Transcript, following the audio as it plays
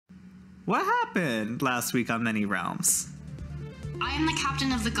What happened last week on Many Realms? I am the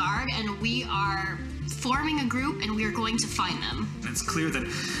captain of the guard, and we are forming a group, and we are going to find them. It's clear that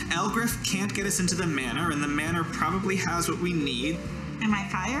Elgriff can't get us into the manor, and the manor probably has what we need. Am I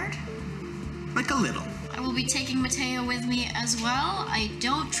fired? Like a little. I will be taking Mateo with me as well. I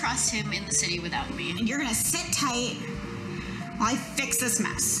don't trust him in the city without me. And you're gonna sit tight while I fix this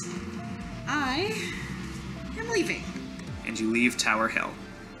mess. I am leaving. And you leave Tower Hill.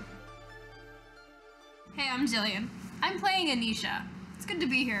 Hey, I'm Jillian. I'm playing Anisha. It's good to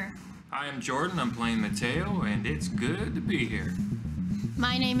be here. Hi, I'm Jordan. I'm playing Mateo, and it's good to be here.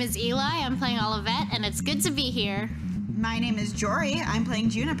 My name is Eli. I'm playing Olivet, and it's good to be here. My name is Jory. I'm playing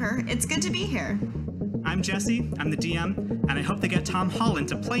Juniper. It's good to be here. I'm Jesse. I'm the DM, and I hope they get Tom Holland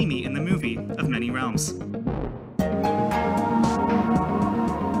to play me in the movie of Many Realms.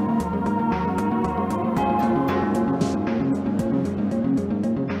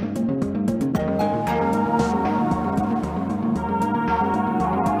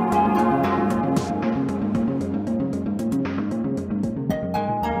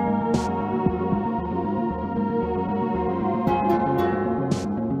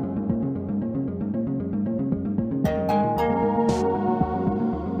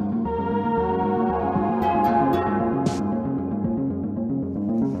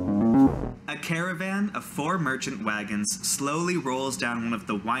 Four merchant wagons slowly rolls down one of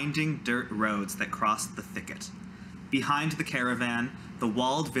the winding dirt roads that cross the thicket. Behind the caravan, the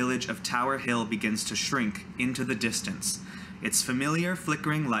walled village of Tower Hill begins to shrink into the distance, its familiar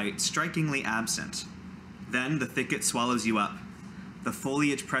flickering light strikingly absent. Then the thicket swallows you up. The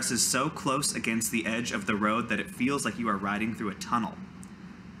foliage presses so close against the edge of the road that it feels like you are riding through a tunnel.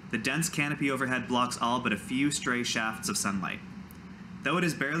 The dense canopy overhead blocks all but a few stray shafts of sunlight. Though it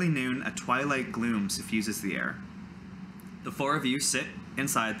is barely noon, a twilight gloom suffuses the air. The four of you sit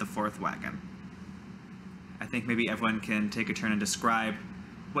inside the fourth wagon. I think maybe everyone can take a turn and describe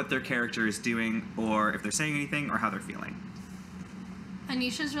what their character is doing, or if they're saying anything, or how they're feeling.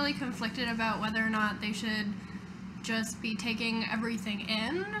 Anisha's really conflicted about whether or not they should just be taking everything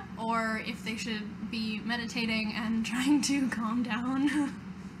in, or if they should be meditating and trying to calm down.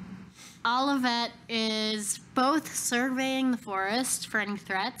 Olivet is both surveying the forest for any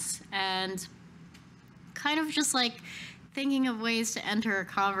threats and kind of just like thinking of ways to enter a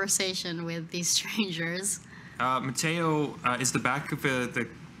conversation with these strangers. Mateo, is the back of the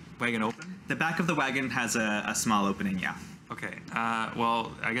wagon open? The back of the wagon has a small opening, yeah. Okay.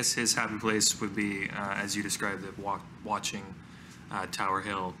 Well, I guess his happy place would be, as you described it, watching Tower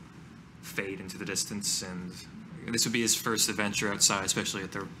Hill fade into the distance, and this would be his first adventure outside, especially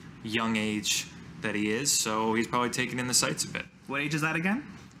at the young age that he is, so he's probably taking in the sights a bit. What age is that again?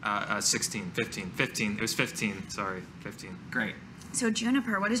 15. It was 15, sorry, 15. Great. So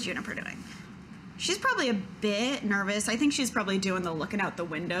Juniper, what is Juniper doing? She's probably a bit nervous. I think she's probably doing the looking out the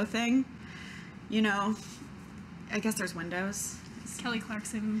window thing. You know, I guess there's windows. Kelly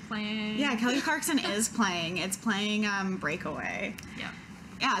Clarkson playing. Yeah, Kelly Clarkson is playing. It's playing Breakaway. Yeah.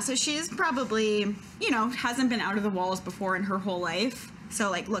 Yeah, so she's probably, hasn't been out of the walls before in her whole life. So,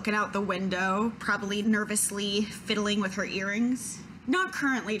 like, looking out the window, probably nervously fiddling with her earrings. Not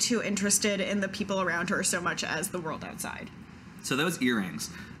currently too interested in the people around her so much as the world outside. So those earrings,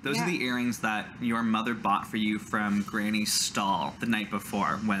 those are the earrings that your mother bought for you from Granny's stall the night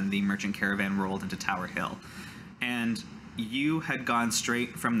before when the merchant caravan rolled into Tower Hill. And you had gone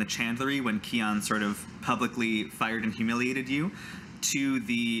straight from the chandlery when Keon sort of publicly fired and humiliated you to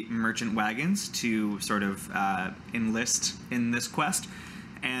the merchant wagons to sort of enlist in this quest.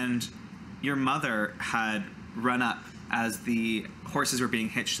 And your mother had run up as the horses were being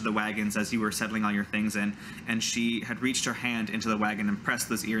hitched to the wagons as you were settling all your things in, and she had reached her hand into the wagon and pressed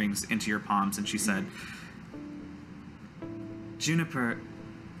those earrings into your palms, and she said, "Juniper,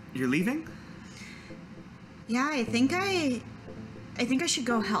 you're leaving?" Yeah, I think I should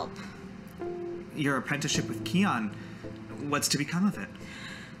go help. Your apprenticeship with Keon, what's to become of it?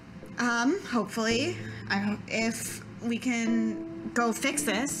 Hopefully, if we can go fix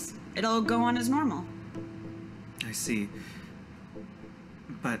this, it'll go on as normal. I see.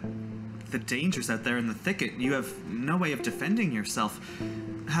 But the dangers out there in the thicket, you have no way of defending yourself.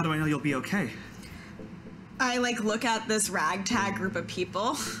 How do I know you'll be okay? I, look at this ragtag group of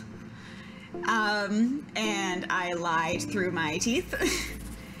people, and I lied through my teeth.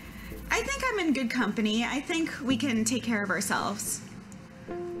 I think I'm in good company. I think we can take care of ourselves.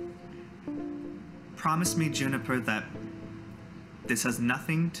 Promise me, Juniper, that this has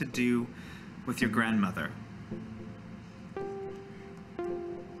nothing to do with your grandmother.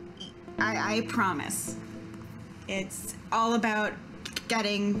 I promise. It's all about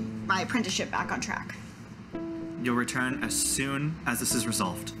getting my apprenticeship back on track. You'll return as soon as this is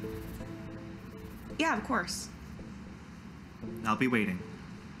resolved. Yeah, of course. I'll be waiting.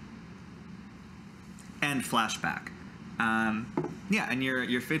 And flashback. Yeah, and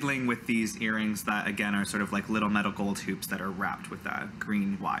you're fiddling with these earrings that, again, are sort of like little metal gold hoops that are wrapped with a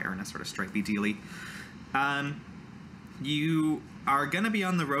green wire and a sort of stripy dealy. You are going to be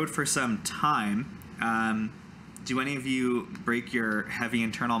on the road for some time. Do any of you break your heavy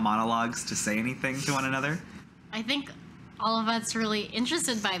internal monologues to say anything to one another? I think all of us really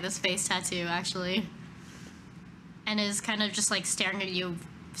interested by this face tattoo, actually. And is kind of just like staring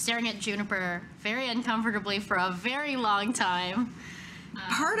at Juniper very uncomfortably for a very long time.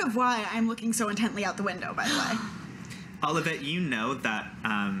 Part of why I'm looking so intently out the window, by the way. Olivet, you know that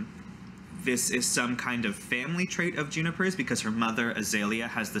this is some kind of family trait of Juniper's because her mother, Azalea,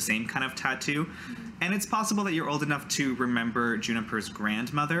 has the same kind of tattoo. And it's possible that you're old enough to remember Juniper's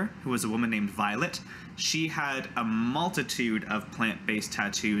grandmother, who was a woman named Violet. She had a multitude of plant-based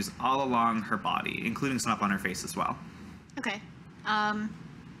tattoos all along her body, including some up on her face as well. Okay.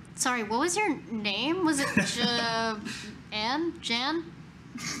 Sorry, what was your name? Was it Jan?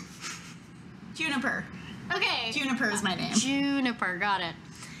 Juniper. Okay. Juniper is my name. Juniper, got it.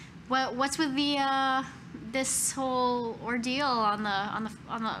 What's with the this whole ordeal on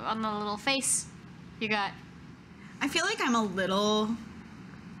the little face you got? I feel like I'm a little,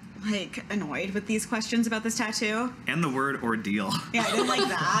 like, annoyed with these questions about this tattoo. And the word ordeal. Yeah, I didn't like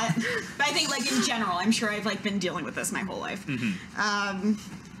that. But I think, like, in general, I'm sure I've, like, been dealing with this my whole life. Mm-hmm.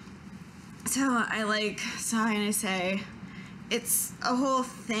 So I, like, sigh and I say, it's a whole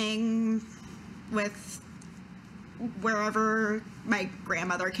thing with wherever my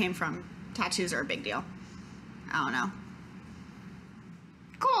grandmother came from. Tattoos are a big deal. I don't know.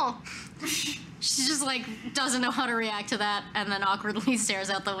 Cool. She just, like, doesn't know how to react to that and then awkwardly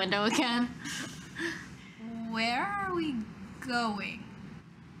stares out the window again. Where are we going?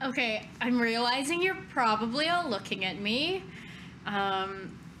 Okay, I'm realizing you're probably all looking at me.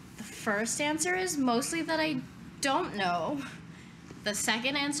 The first answer is mostly that I don't know. The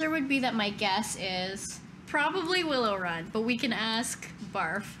second answer would be that my guess is probably Willow Run, but we can ask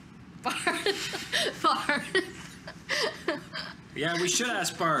Barf. Barf. Yeah, we should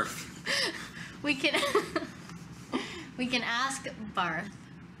ask Barf. We can ask Barth.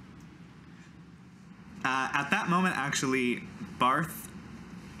 At that moment, actually, Barth,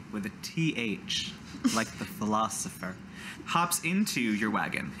 with a TH, like the philosopher, hops into your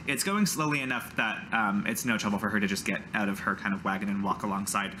wagon. It's going slowly enough that it's no trouble for her to just get out of her kind of wagon and walk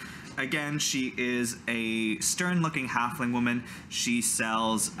alongside. Again, she is a stern-looking halfling woman. She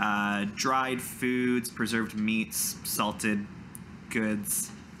sells dried foods, preserved meats, salted goods,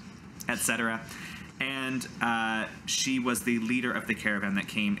 etc. And she was the leader of the caravan that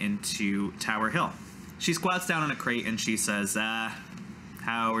came into Tower Hill. She squats down on a crate and she says,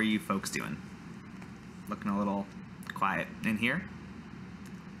 how are you folks doing? Looking a little quiet in here?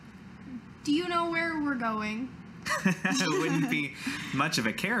 Do you know where we're going? I wouldn't be much of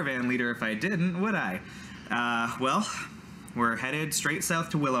a caravan leader if I didn't, would I? Well, we're headed straight south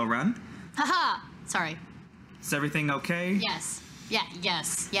to Willow Run. Haha! Sorry. Is everything okay? Yes. Yeah,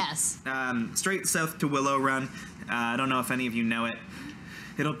 yes. Straight south to Willow Run. I don't know if any of you know it.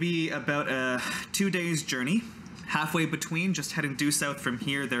 It'll be about a 2 days journey. Halfway between, just heading due south from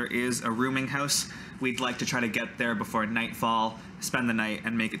here, there is a rooming house. We'd like to try to get there before nightfall, spend the night,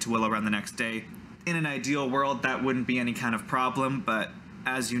 and make it to Willow Run the next day. In an ideal world, that wouldn't be any kind of problem, but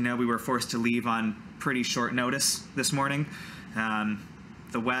as you know, we were forced to leave on pretty short notice this morning.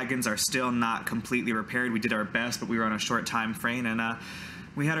 The wagons are still not completely repaired. We did our best, but we were on a short time frame, and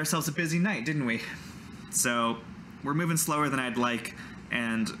we had ourselves a busy night, didn't we? So we're moving slower than I'd like,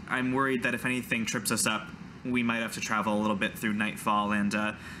 and I'm worried that if anything trips us up, we might have to travel a little bit through nightfall. And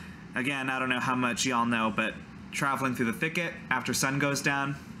again, I don't know how much y'all know, but traveling through the thicket after sun goes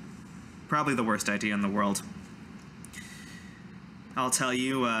down, probably the worst idea in the world. I'll tell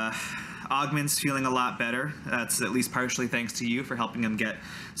you, Ogman's feeling a lot better. That's at least partially thanks to you for helping him get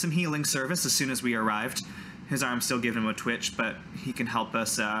some healing service as soon as we arrived. His arm's still giving him a twitch, but he can help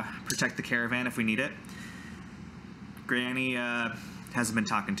us protect the caravan if we need it. Granny hasn't been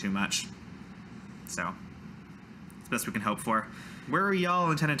talking too much, so it's the best we can hope for. Where are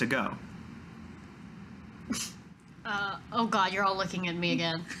y'all intending to go? Oh god, you're all looking at me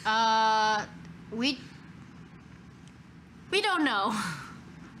again. We don't know.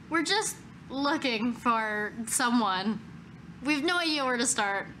 We're just looking for someone. We have no idea where to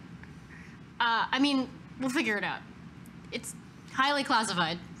start. I mean, we'll figure it out. It's highly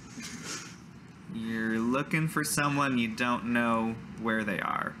classified. You're looking for someone you don't know where they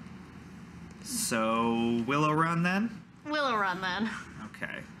are. So, Willow Run then? Willow Run then.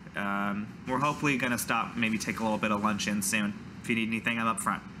 Okay. We're hopefully going to stop, maybe take a little bit of lunch in soon. If you need anything, I'm up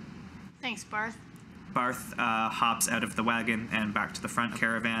front. Thanks, Barth. Barth hops out of the wagon and back to the front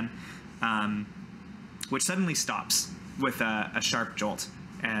caravan, which suddenly stops with a sharp jolt,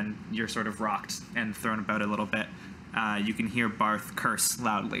 and you're sort of rocked and thrown about a little bit. You can hear Barth curse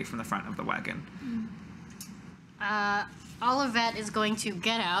loudly from the front of the wagon. Olivet is going to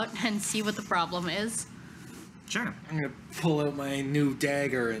get out and see what the problem is. Sure. I'm gonna pull out my new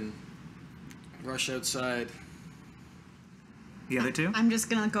dagger and rush outside. The other two? I'm just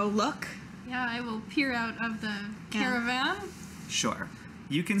gonna go look. Yeah, I will peer out of the caravan. Sure.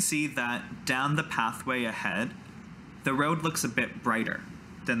 You can see that down the pathway ahead, the road looks a bit brighter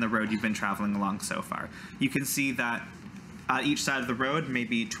than the road you've been traveling along so far. You can see that each side of the road,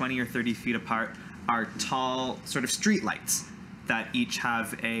 maybe 20 or 30 feet apart, are tall sort of street lights that each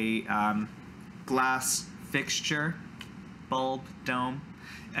have a glass fixture, bulb, dome,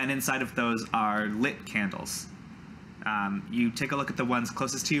 and inside of those are lit candles. You take a look at the ones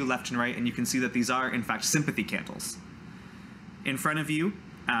closest to you, left and right, and you can see that these are, in fact, sympathy candles. In front of you,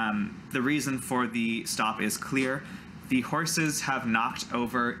 the reason for the stop is clear. The horses have knocked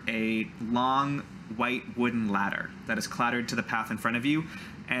over a long white wooden ladder that is clattered to the path in front of you,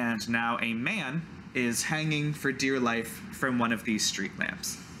 and now a man is hanging for dear life from one of these street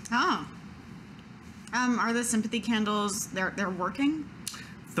lamps. Oh. Are the sympathy candles, they're working?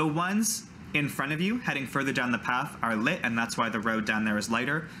 The ones in front of you, heading further down the path, are lit, and that's why the road down there is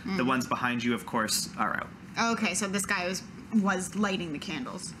lighter. The ones behind you, of course, are out. Okay, so this guy was lighting the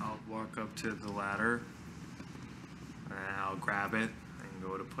candles. I'll walk up to the ladder, and I'll grab it and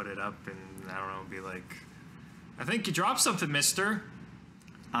go to put it up, and I don't know, be like, I think you dropped something, mister.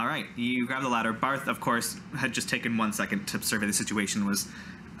 All right, you grab the ladder. Barth, of course, had just taken 1 second to survey the situation, was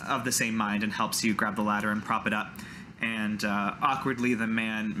of the same mind, and helps you grab the ladder and prop it up. And awkwardly, the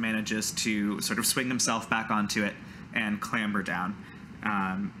man manages to sort of swing himself back onto it and clamber down.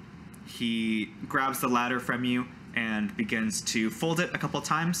 He grabs the ladder from you and begins to fold it a couple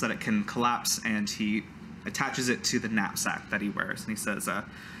times so that it can collapse, and he attaches it to the knapsack that he wears. And he says,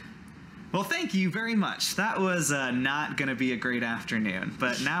 well, thank you very much. That was not going to be a great afternoon,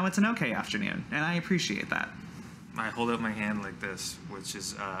 but now it's an okay afternoon, and I appreciate that. I hold out my hand like this, which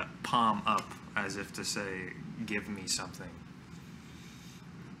is palm up, as if to say, give me something.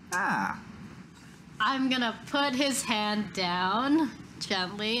 Ah. I'm gonna put his hand down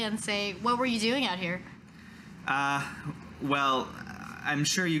gently and say, what were you doing out here? Well, I'm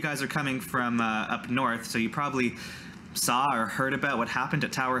sure you guys are coming from up north, so you probably saw or heard about what happened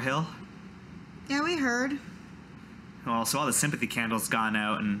at Tower Hill. Yeah, we heard. Well, so all the sympathy candles gone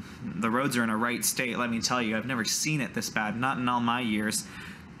out, and the roads are in a right state. Let me tell you, I've never seen it this bad, not in all my years.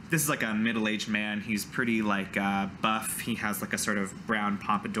 This is like a middle-aged man. He's pretty, like, buff. He has, like, a sort of brown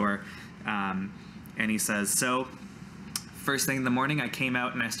pompadour. And he says, so, first thing in the morning, I came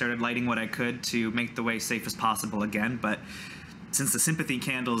out and I started lighting what I could to make the way safe as possible again. But since the sympathy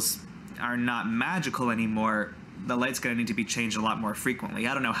candles are not magical anymore, the light's going to need to be changed a lot more frequently.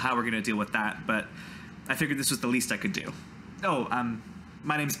 I don't know how we're going to deal with that, but I figured this was the least I could do. Oh,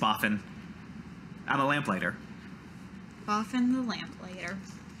 my name's Boffin. I'm a lamplighter. Boffin the lamplighter.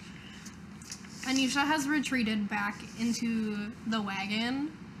 Anisha has retreated back into the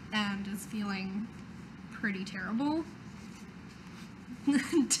wagon and is feeling pretty terrible.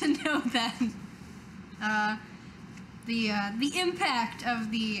 To know that the impact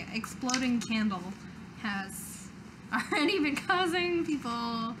of the exploding candle has already been causing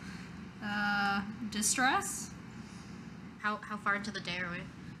people distress. How far into the day are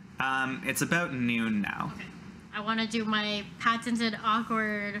we? It's about noon now. Okay. I want to do my patented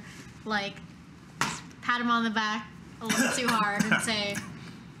awkward, like, pat him on the back a little too hard and say,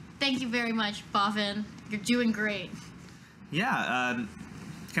 thank you very much, Boffin. You're doing great. Yeah,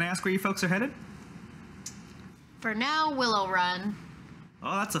 can I ask where you folks are headed? For now, Willow Run.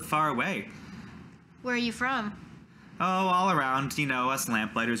 Oh, that's a far way. Where are you from? Oh, all around. You know, us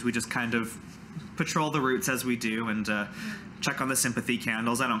lamplighters, we just kind of patrol the routes as we do and check on the sympathy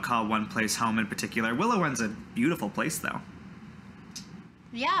candles. I don't call one place home in particular. Willow Run's a beautiful place, though.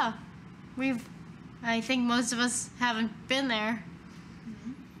 Yeah. I think most of us haven't been there.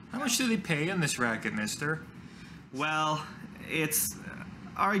 How much do they pay on this racket, mister? Well, it's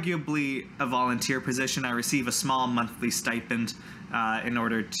arguably a volunteer position. I receive a small monthly stipend in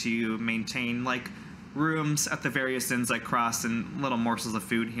order to maintain, like, rooms at the various inns I cross and little morsels of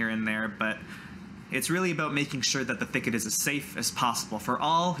food here and there, but it's really about making sure that the thicket is as safe as possible for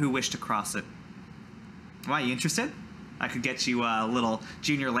all who wish to cross it Why, you interested? I could get you a little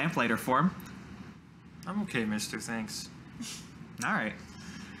junior lamplighter form. I'm okay, mister, thanks. All right.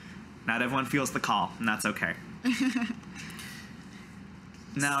 Not everyone feels the call, and that's okay.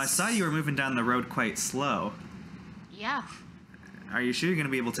 Now, I saw you were moving down the road quite slow. Yeah. Are you sure you're going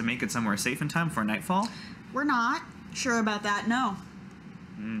to be able to make it somewhere safe in time for nightfall? We're not sure about that, no.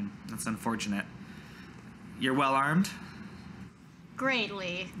 That's unfortunate. You're well armed?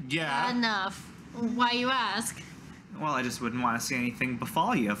 Greatly. Yeah. Enough. Why you ask? Well, I just wouldn't want to see anything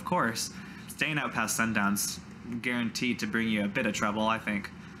befall you, of course. Staying out past sundown's guaranteed to bring you a bit of trouble, I think.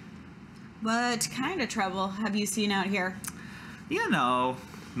 What kind of trouble have you seen out here? You know,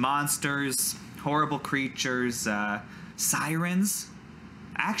 monsters, horrible creatures, sirens.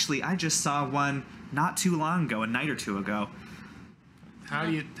 Actually, I just saw one not too long ago, a night or two ago. How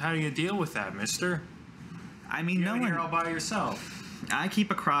do you deal with that, mister? I mean, no You're here one... all by yourself. I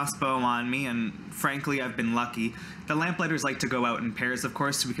keep a crossbow on me, and frankly, I've been lucky. The lamplighters like to go out in pairs, of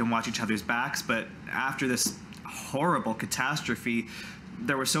course, so we can watch each other's backs, but after this horrible catastrophe,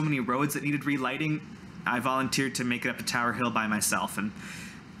 there were so many roads that needed relighting, I volunteered to make it up to Tower Hill by myself, and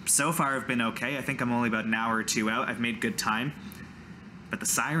so far I've been okay. I think I'm only about an hour or two out. I've made good time. But the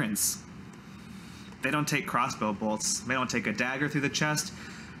sirens, they don't take crossbow bolts. They don't take a dagger through the chest.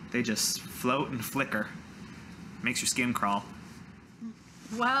 They just float and flicker. Makes your skin crawl.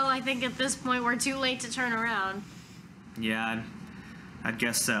 Well, I think at this point we're too late to turn around. Yeah, I'd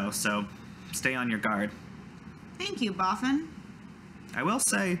guess so. So stay on your guard. Thank you, Boffin. I will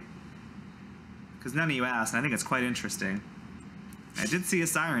say, because none of you asked, and I think it's quite interesting, I did see a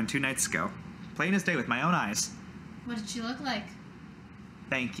siren 2 nights ago. Plain as day with my own eyes. What did she look like?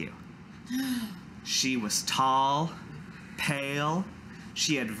 Thank you. She was tall, pale,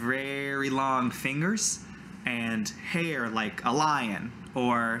 she had very long fingers, and hair like a lion,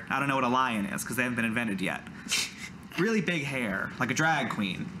 or I don't know what a lion is, because they haven't been invented yet. Really big hair, like a drag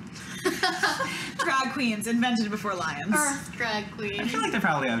queen. Drag queens invented before lions. Earth drag I queen. feel like they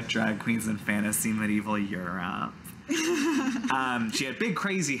probably have drag queens in fantasy medieval Europe. She had big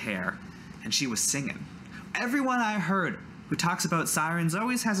crazy hair, and she was singing. Everyone I heard who talks about sirens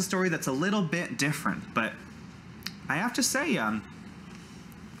always has a story that's a little bit different, but I have to say,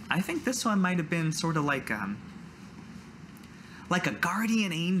 I think this one might have been sort of like a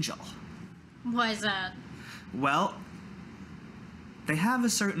guardian angel. Why is that? Well, they have a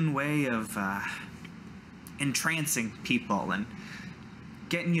certain way of entrancing people and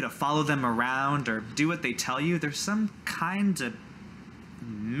getting you to follow them around or do what they tell you. There's some kind of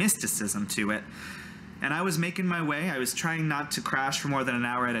mysticism to it. And I was making my way. I was trying not to crash for more than an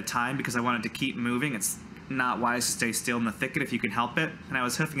hour at a time because I wanted to keep moving. It's not wise to stay still in the thicket if you can help it. And I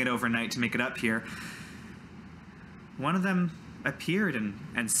was hoofing it overnight to make it up here. One of them appeared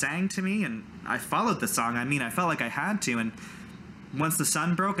and sang to me, and I followed the song. I mean, I felt like I had to, and once the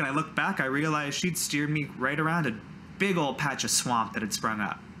sun broke and I looked back, I realized she'd steered me right around a big old patch of swamp that had sprung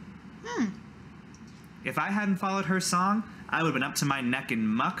up. If I hadn't followed her song, I would have been up to my neck in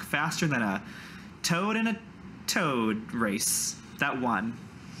muck faster than a toad in a toad race. That won.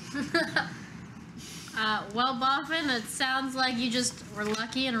 Well, Boffin, it sounds like you just were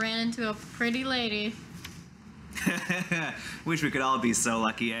lucky and ran into a pretty lady. Wish we could all be so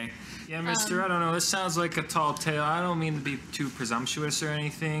lucky, eh? Yeah, mister, I don't know. This sounds like a tall tale. I don't mean to be too presumptuous or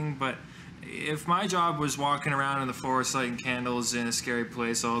anything, but if my job was walking around in the forest lighting candles in a scary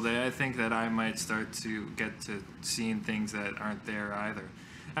place all day, I think that I might start to get to seeing things that aren't there either.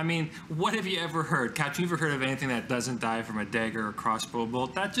 I mean, what have you ever heard? Captain, you ever heard of anything that doesn't die from a dagger or crossbow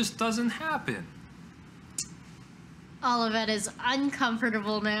bolt? That just doesn't happen. Olivet is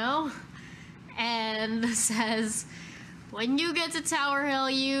uncomfortable now and says, when you get to Tower Hill,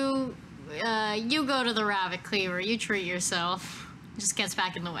 you go to the rabbit cleaver. You treat yourself. Just gets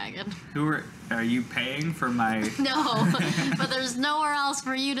back in the wagon. Are you paying for my... No, but there's nowhere else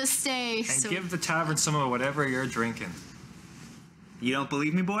for you to stay. And So give the tavern some of whatever you're drinking. You don't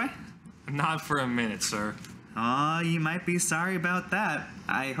believe me, boy? Not for a minute, sir. Oh, you might be sorry about that.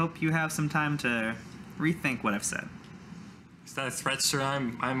 I hope you have some time to rethink what I've said. Is that a threat, sir?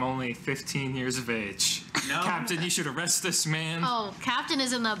 I'm only 15 years of age. No. Captain, you should arrest this man. Oh, Captain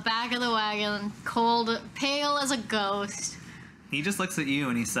is in the back of the wagon, cold, pale as a ghost. He just looks at you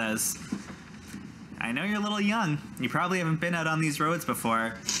and he says, I know you're a little young. You probably haven't been out on these roads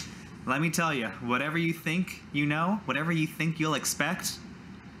before. Let me tell you, whatever you think you know, whatever you think you'll expect,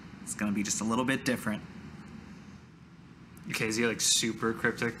 it's gonna be just a little bit different. Okay, is he like super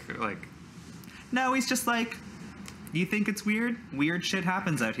cryptic? Like, No, he's just like, You think it's weird? Weird shit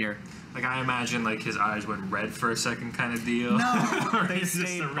happens out here. Like, I imagine, like, his eyes went red for a second kind of deal. No, Or they he's just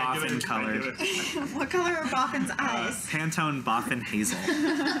stayed a regular- boffin colored. What color are Boffin's eyes? Pantone boffin hazel.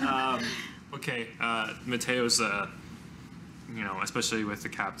 Okay, Mateo's, especially with the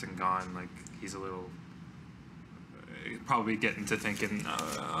captain gone, like, he's a little... probably getting to thinking,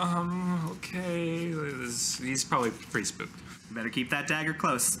 okay, he's probably pretty spooked. Better keep that dagger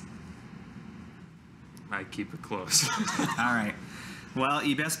close. I keep it close. All right. Well,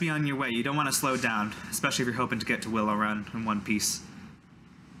 you best be on your way. You don't want to slow down, especially if you're hoping to get to Willow Run in one piece.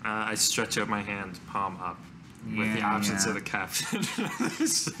 I stretch out my hand, palm up, with the absence of the captain.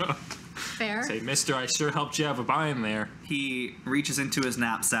 So, Fair. say, mister, I sure helped you have a bind there. He reaches into his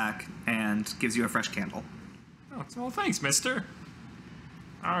knapsack and gives you a fresh candle. Oh, well, thanks, mister.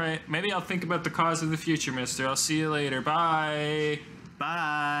 All right, maybe I'll think about the cause in the future, mister. I'll see you later. Bye.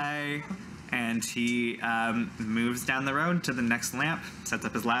 Bye. And he moves down the road to the next lamp, sets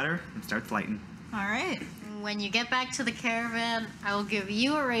up his ladder, and starts lighting. All right. When you get back to the caravan, I will give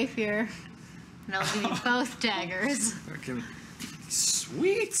you a rapier, and I'll give you both daggers. Fucking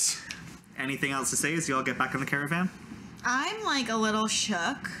sweet. Anything else to say as you all get back in the caravan? I'm like a little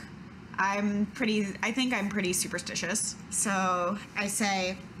shook. I think I'm pretty superstitious. So I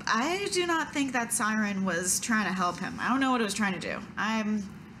say, I do not think that siren was trying to help him. I don't know what it was trying to do.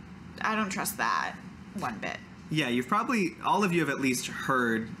 I don't trust that one bit. Yeah, all of you have at least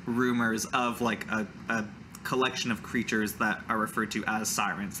heard rumors of like a collection of creatures that are referred to as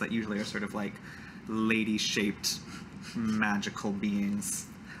sirens that usually are sort of like lady-shaped magical beings.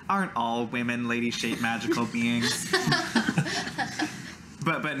 Aren't all women lady-shaped magical beings?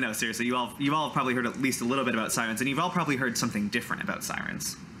 But no, seriously, you've all probably heard at least a little bit about sirens, and you've all probably heard something different about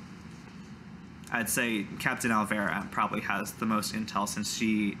sirens. I'd say Captain Alvera probably has the most intel since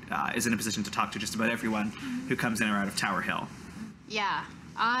she is in a position to talk to just about everyone who comes in or out of Tower Hill. Yeah,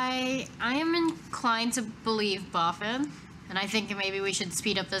 I am inclined to believe Boffin, and I think maybe we should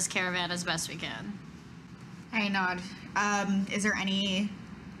speed up this caravan as best we can. I nod. Is there any...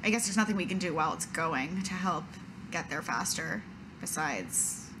 I guess there's nothing we can do while it's going to help get there faster,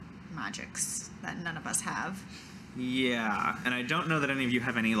 besides magics that none of us have. Yeah, and I don't know that any of you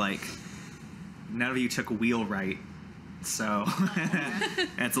have any, like... None of you took wheelwright, so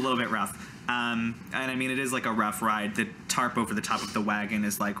it's a little bit rough. And I mean, it is like a rough ride. The tarp over the top of the wagon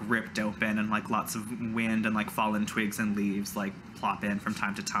is like ripped open, and like lots of wind and like fallen twigs and leaves like plop in from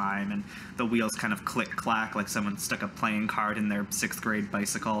time to time, and the wheels kind of click clack like someone stuck a playing card in their 6th grade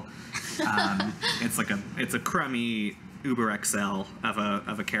bicycle. It's a crummy Uber XL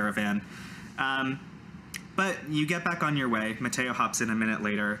of a caravan. But you get back on your way. Mateo hops in a minute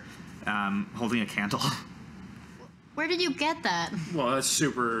later. Holding a candle. Where did you get that? Well, that's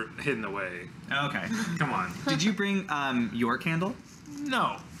super hidden away. Okay. Come on. Did you bring your candle?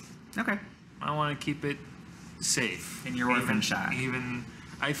 No. Okay. I want to keep it safe. In your orphan shack. Even,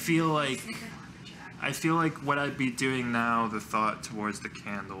 I feel like what I'd be doing now, the thought towards the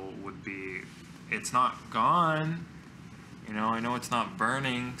candle would be, it's not gone. I know it's not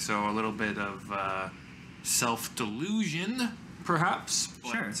burning, so a little bit of self-delusion, perhaps.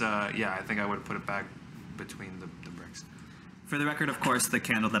 But, Sure. I think I would have put it back between the bricks. For the record, of course, the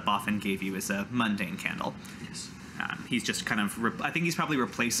candle that Boffin gave you is a mundane candle. Yes. He's just kind of... I think he's probably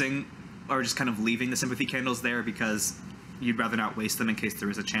replacing or just kind of leaving the sympathy candles there because you'd rather not waste them in case there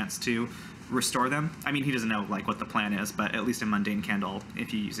is a chance to restore them. I mean, he doesn't know like what the plan is, but at least a mundane candle,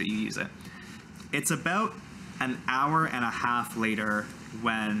 if you use it, you use it. It's about an hour and a half later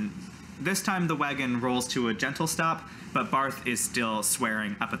when this time the wagon rolls to a gentle stop, but Barth is still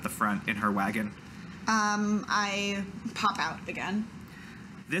swearing up at the front in her wagon. I pop out again.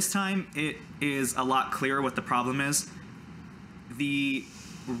 This time it is a lot clearer what the problem is. The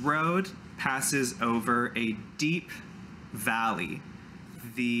road passes over a deep valley.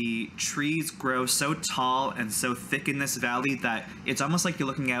 The trees grow so tall and so thick in this valley that it's almost like you're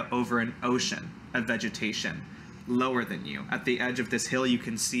looking out over an ocean of vegetation lower than you. At the edge of this hill, you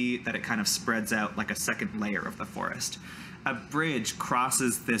can see that it kind of spreads out like a second layer of the forest. A bridge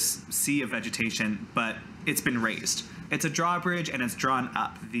crosses this sea of vegetation, but it's been raised. It's a drawbridge and it's drawn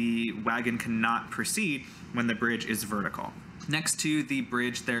up. The wagon cannot proceed when the bridge is vertical. Next to the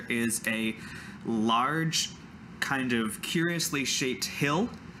bridge, there is a large, kind of curiously shaped hill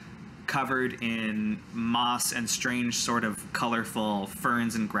covered in moss and strange sort of colorful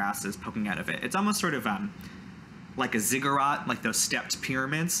ferns and grasses poking out of it. It's almost sort of like a ziggurat, like those stepped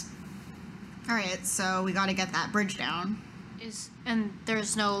pyramids. All right, so we got to get that bridge down. And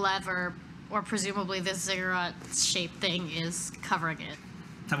there's no lever, or presumably this ziggurat-shaped thing is covering it.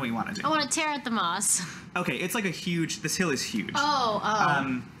 Tell me what you want to do. I want to tear at the moss. Okay, it's like this hill is huge. Oh.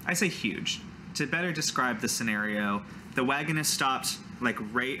 I say huge. To better describe the scenario, the wagon is stopped like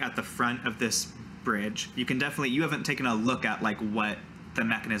right at the front of this bridge. You haven't taken a look at like what the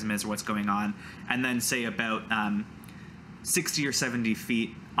mechanism is or what's going on. And then say about 60 or 70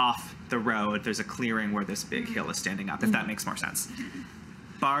 feet off the road, there's a clearing where this big hill is standing up, if that makes more sense.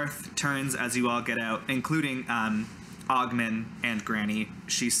 Barth turns as you all get out, including Ogman and Granny.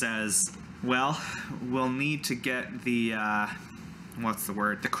 She says, well, we'll need to get the,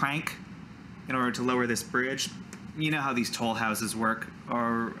 the crank in order to lower this bridge. You know how these toll houses work,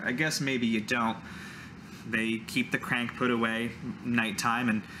 or I guess maybe you don't. They keep the crank put away nighttime,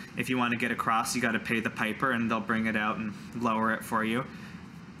 and if you want to get across, you got to pay the piper, and they'll bring it out and lower it for you.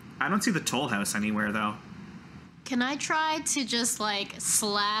 I don't see the toll house anywhere, though. Can I try to just, like,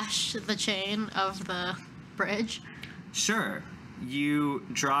 slash the chain of the bridge? Sure. You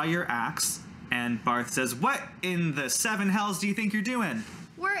draw your axe, and Barth says, what in the seven hells do you think you're doing?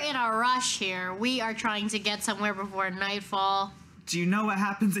 We're in a rush here. We are trying to get somewhere before nightfall. Do you know what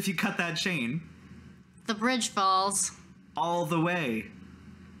happens if you cut that chain? The bridge falls. All the way.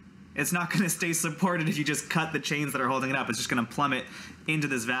 It's not going to stay supported if you just cut the chains that are holding it up. It's just going to plummet into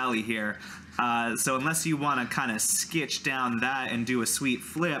this valley here. So unless you want to kind of sketch down that and do a sweet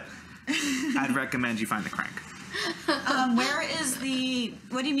flip, I'd recommend you find the crank. Where is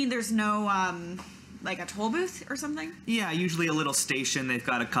what do you mean there's no, like a toll booth or something? Yeah, usually a little station. They've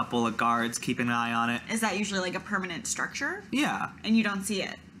got a couple of guards keeping an eye on it. Is that usually like a permanent structure? Yeah. And you don't see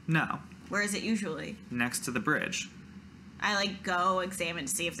it? No. Where is it usually? Next to the bridge. I like go examine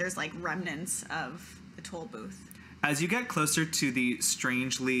to see if there's like remnants of the toll booth. As you get closer to the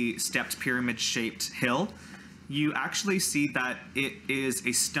strangely stepped pyramid-shaped hill, you actually see that it is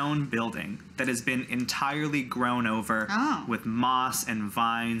a stone building that has been entirely grown over with moss and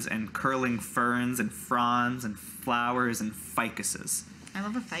vines and curling ferns and fronds and flowers and ficuses. I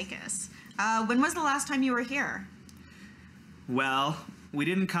love a ficus. When was the last time you were here? Well, we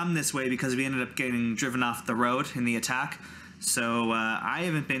didn't come this way because we ended up getting driven off the road in the attack. So I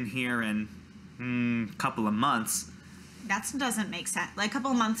haven't been here in a couple of months. That doesn't make sense. Like a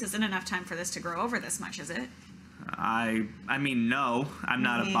couple of months isn't enough time for this to grow over this much, is it? I mean, no. I'm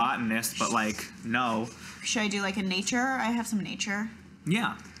not a botanist, but like, no. Should I do like a nature? I have some nature.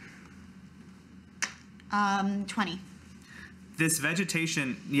 Yeah. 20. This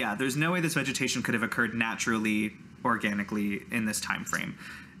vegetation, there's no way this vegetation could have occurred naturally, organically in this time frame.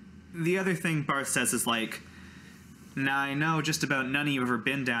 The other thing Barth says is like, now I know just about none of you have ever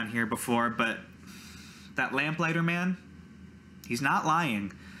been down here before, but that lamplighter man, he's not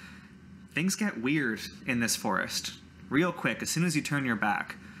lying. Things get weird in this forest. Real quick, as soon as you turn your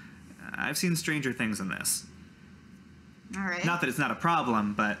back. I've seen stranger things than this. All right. Not that it's not a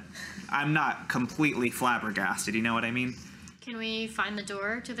problem, but I'm not completely flabbergasted, you know what I mean? Can we find the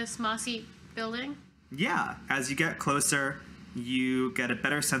door to this mossy building? Yeah, as you get closer, you get a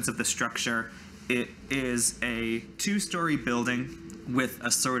better sense of the structure. It is a 2-story building with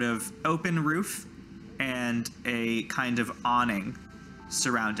a sort of open roof and a kind of awning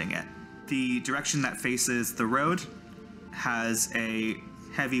surrounding it. The direction that faces the road has a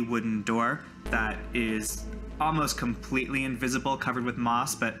heavy wooden door that is almost completely invisible, covered with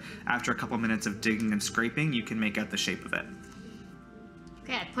moss, but after a couple minutes of digging and scraping, you can make out the shape of it.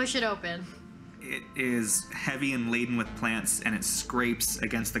 Okay, I push it open. It is heavy and laden with plants, and it scrapes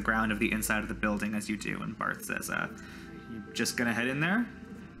against the ground of the inside of the building as you do, and Barth says, you just gonna head in there?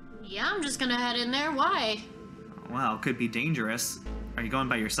 Yeah, I'm just gonna head in there. Why? Well, it could be dangerous. Are you going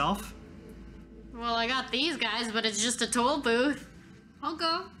by yourself? Well, I got these guys, but it's just a toll booth. I'll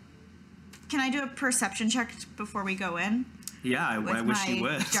go. Can I do a perception check before we go in? Yeah, I wish you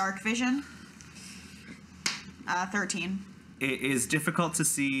would. Dark vision. 13. It is difficult to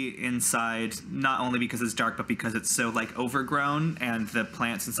see inside, not only because it's dark, but because it's so like overgrown and the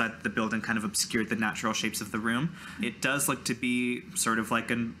plants inside the building kind of obscured the natural shapes of the room. It does look to be sort of like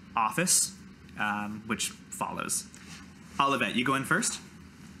an office, which follows. Olivet, you go in first?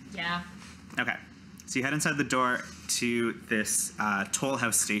 Yeah. Okay. So you head inside the door to this toll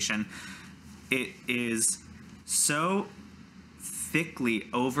house station. It is so thickly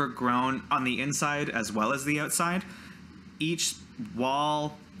overgrown on the inside as well as the outside. Each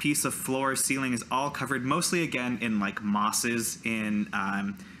wall, piece of floor, ceiling is all covered mostly again in like mosses, in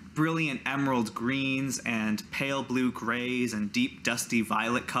brilliant emerald greens and pale blue grays and deep dusty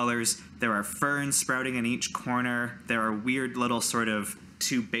violet colors. There are ferns sprouting in each corner. There are weird little sort of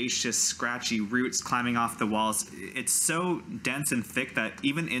tubaceous, scratchy roots climbing off the walls. It's so dense and thick that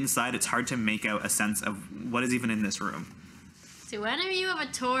even inside it's hard to make out a sense of what is even in this room. Do any of you have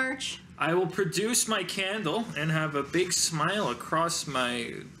a torch? I will produce my candle and have a big smile across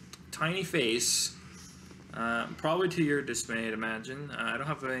my tiny face. Probably to your dismay, I'd imagine. I don't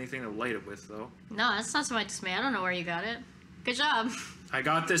have anything to light it with, though. No, that's not so much dismay. I don't know where you got it. Good job. I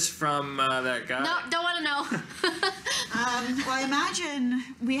got this from that guy. No, don't want to know. Well, I imagine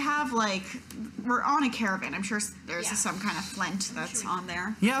we have, like, we're on a caravan. I'm sure there's some kind of flint that's on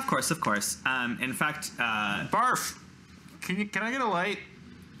there. Yeah, of course, of course. In fact, Barf! Can I get a light?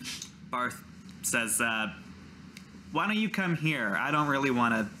 Barth says, why don't you come here? I don't really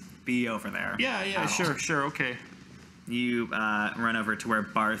want to be over there. Yeah, sure, okay. You run over to where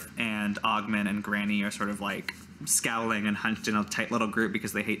Barth and Ogman and Granny are sort of like scowling and hunched in a tight little group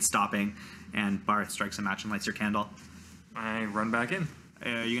because they hate stopping, and Barth strikes a match and lights your candle. I run back in.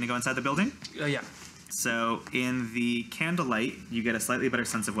 Are you going to go inside the building? Yeah. So in the candlelight, you get a slightly better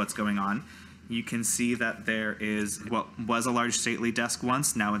sense of what's going on. You can see that there is what was a large stately desk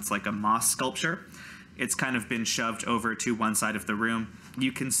once. Now it's like a moss sculpture. It's kind of been shoved over to one side of the room.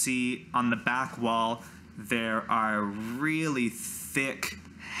 You can see on the back wall there are really thick,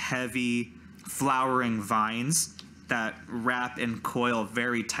 heavy, flowering vines that wrap and coil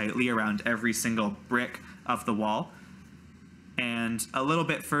very tightly around every single brick of the wall. And a little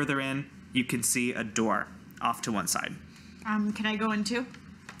bit further in, you can see a door off to one side. Can I go in too?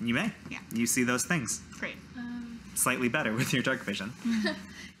 You may. Yeah. You see those things. Great. Slightly better with your dark vision.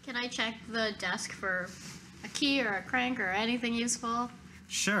 Can I check the desk for a key or a crank or anything useful?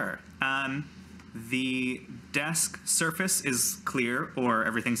 Sure. The desk surface is clear, or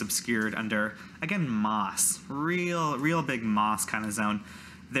everything's obscured under, again, moss. Real big moss kind of zone.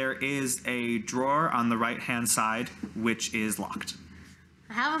 There is a drawer on the right-hand side, which is locked.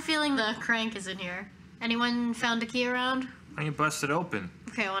 I have a feeling the crank is in here. Anyone found a key around? Why don't you bust it open?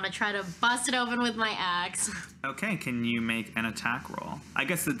 Okay, I want to try to bust it open with my axe. Okay, can you make an attack roll? I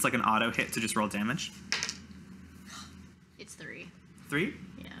guess it's like an auto hit to just roll damage. It's 3. 3?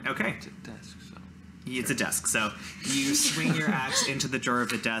 Yeah. Okay. It's a desk, so. It's a desk, so you swing your axe into the drawer of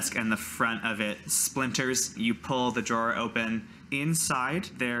the desk and the front of it splinters. You pull the drawer open. Inside,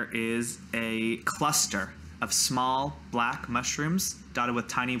 there is a cluster of small black mushrooms dotted with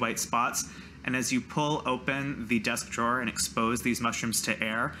tiny white spots. And as you pull open the desk drawer and expose these mushrooms to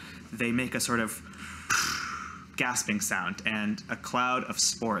air, they make a sort of gasping sound, and a cloud of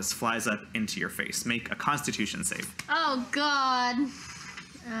spores flies up into your face. Make a Constitution save. Oh, God.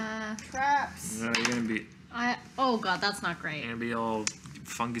 Traps. No, you're gonna be. Oh, God, that's not great. You're gonna be all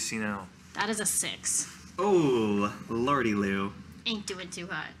fungusy now. That is a 6. Oh, lordy Lou. Ain't doing too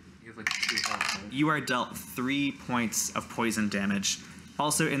hot. You have like 2 health. Right? You are dealt 3 points of poison damage.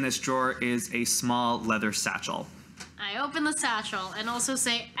 Also in this drawer is a small leather satchel. I open the satchel and also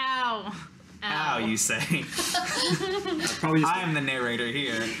say, ow. Ow, you say. Probably just, I am the narrator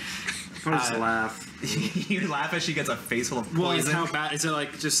here. probably just laugh. You laugh as she gets a face full of poison. Well, it's how bad is it?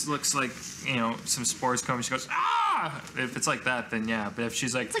 Like, just looks like, you know, some spores come and she goes, ah! If it's like that, then yeah. But if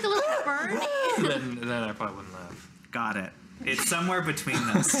she's like, It's like a little burn. then I probably wouldn't laugh. Got it. It's somewhere between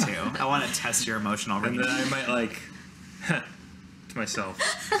those two. I want to test your emotional And range. then I might like, to myself.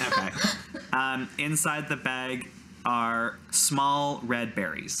 Okay. Inside the bag are small red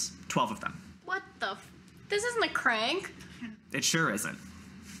berries. 12 of them. What the This isn't a crank. It sure isn't.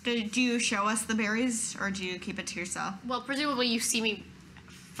 Did you show us the berries, or do you keep it to yourself? Well, presumably you see me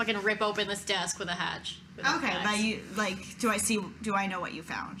fucking rip open this desk with a hatch. With an Okay, axe. but you, like, do I know what you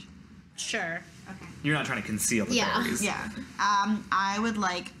found? Sure. Okay. You're not trying to conceal the Yeah. berries. Yeah. I would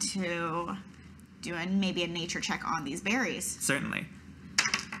like to do maybe a nature check on these berries. Certainly.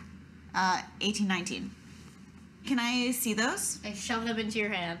 18, 19. Can I see those? I shove them into your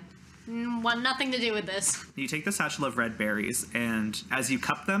hand. Want nothing to do with this. You take the satchel of red berries, and as you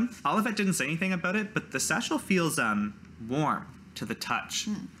cup them, Olivet didn't say anything about it, but the satchel feels warm to the touch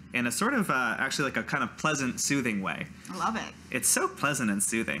in a sort of actually like a kind of pleasant, soothing way. I love it. It's so pleasant and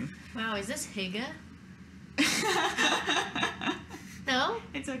soothing. Wow, is this Hygge? No?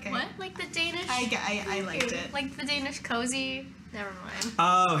 It's okay. What? Like the Danish? I liked it. Like the Danish cozy? Never mind.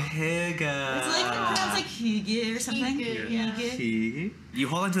 Oh, Hygge. It's like pronounced like Hygge or something. Hygge, yeah. Hygge. You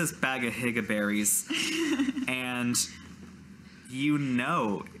hold onto this bag of Hygge berries, and you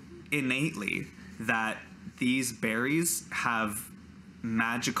know innately that these berries have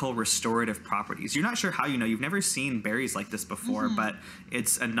magical restorative properties. You're not sure how you know. You've never seen berries like this before, but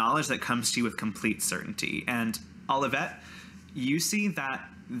it's a knowledge that comes to you with complete certainty. And Olivet, you see that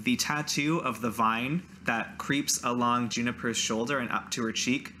the tattoo of the vine that creeps along Juniper's shoulder and up to her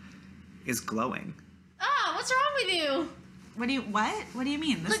cheek is glowing. Ah, what's wrong with you? What do you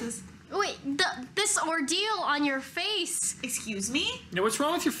mean? This Look, is Wait, this ordeal on your face. Excuse me? Now, what's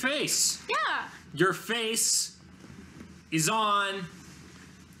wrong with your face? Yeah. Your face is on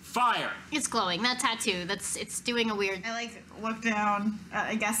fire. It's glowing. That tattoo. It's doing a weird. I like look down.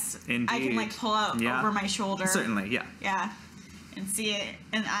 I guess I can Indeed. like pull out Yeah. over my shoulder. Certainly, yeah. Yeah. And see it,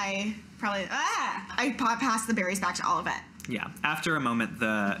 and I probably I pass the berries back to Olivet. Yeah. After a moment,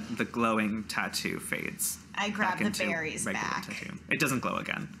 the glowing tattoo fades. I grab back the into berries regular back. tattoo. It doesn't glow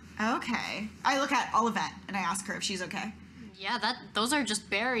again. Okay. I look at Olivet and I ask her if she's okay. Yeah, those are just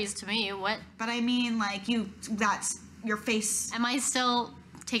berries to me. What? But I mean, like that's your face. Am I still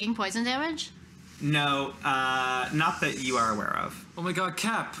taking poison damage? No, not that you are aware of. Oh my God,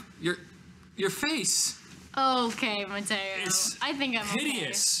 Cap, your face. Okay, Mateo. It's I think I'm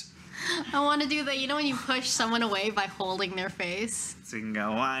hideous. okay. I want to do that. You know when you push someone away by holding their face? So you can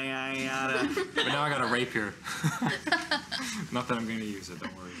go, why, yada. But now I got a rapier. Not that I'm going to use it,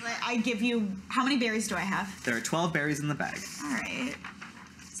 don't worry. I give you, how many berries do I have? There are 12 berries in the bag. All right.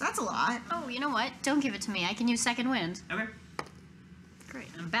 So that's a lot. Oh, you know what? Don't give it to me. I can use second wind. Okay. Great.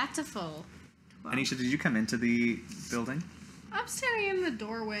 I'm back to full. Anisha, did you come into the building? I'm standing in the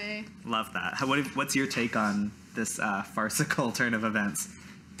doorway. Love that. What's your take on this farcical turn of events?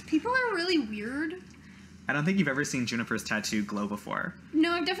 People are really weird. I don't think you've ever seen Juniper's tattoo glow before.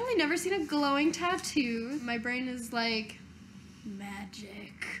 No, I've definitely never seen a glowing tattoo. My brain is like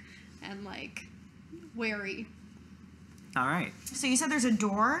magic and like wary. All right. So you said there's a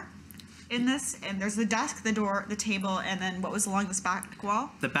door in this, and there's the desk, the door, the table, and then what was along this back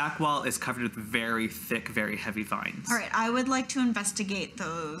wall? The back wall is covered with very thick, very heavy vines. All right, I would like to investigate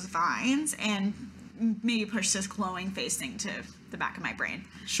those vines and maybe push this glowing face thing to the back of my brain.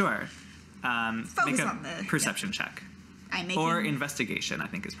 Sure. Focus make a on the- perception check. Or investigation, I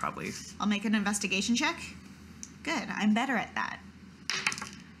think is probably. I'll make an investigation check. Good, I'm better at that.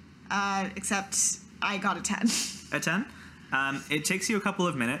 Except I got a 10. A 10? It takes you a couple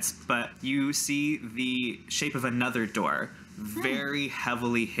of minutes, but you see the shape of another door, very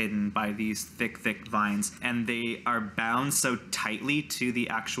heavily hidden by these thick, thick vines, and they are bound so tightly to the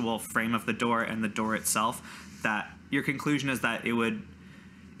actual frame of the door and the door itself that your conclusion is that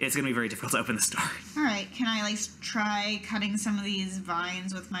it's going to be very difficult to open this door. All right, can I like try cutting some of these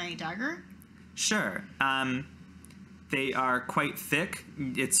vines with my dagger? Sure. They are quite thick.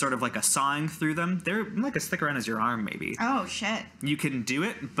 It's sort of like a sawing through them. They're like as thick around as your arm, maybe. Oh, shit. You can do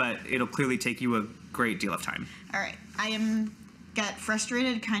it, but it'll clearly take you a great deal of time. All right, get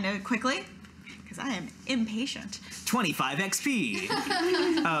frustrated kind of quickly because I am impatient. 25 XP!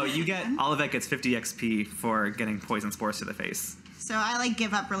 Oh, Olivet gets 50 XP for getting poison spores to the face. So I like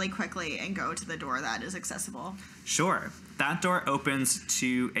give up really quickly and go to the door that is accessible. Sure. That door opens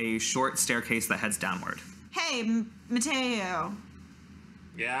to a short staircase that heads downward. Hey, Mateo,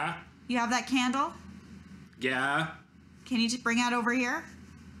 Yeah? you have that candle? Yeah? Can you just bring that over here?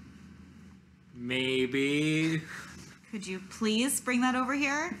 Maybe. Could you please bring that over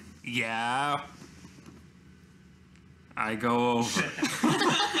here? Yeah. I go over.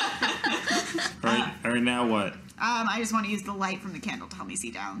 All right, now what? I just want to use the light from the candle to help me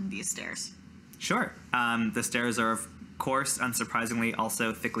see down these stairs. Sure. The stairs are, of course, unsurprisingly,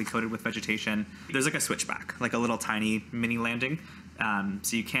 also thickly coated with vegetation. There's like a switchback, like a little tiny mini landing,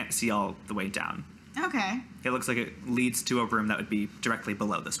 so you can't see all the way down. Okay. It looks like it leads to a room that would be directly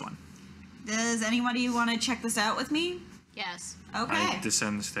below this one. Does anybody want to check this out with me? Yes. Okay. I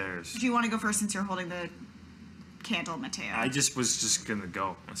descend the stairs. Do you want to go first since you're holding the candle, Mateo? I was just gonna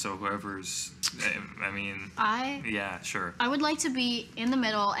go. So whoever's, yeah, sure. I would like to be in the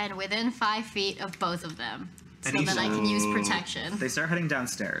middle and within 5 feet of both of them, so that I can use protection. They start heading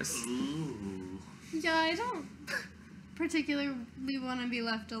downstairs. Yeah, I don't particularly want to be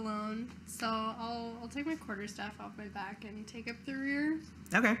left alone, so I'll take my quarterstaff off my back and take up the rear.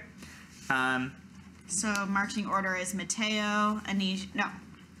 Okay. So marching order is Mateo,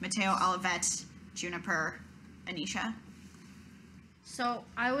 Olivet, Juniper, Anisha. So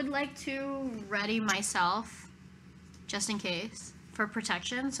I would like to ready myself, just in case, for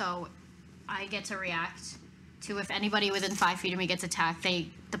protection. So I get to react to if anybody within 5 feet of me gets attacked,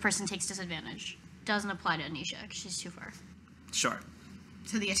 the person takes disadvantage. Doesn't apply to Anisha because she's too far. Sure.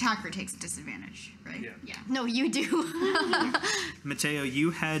 So the attacker takes disadvantage, right? Yeah. No, you do. Mateo,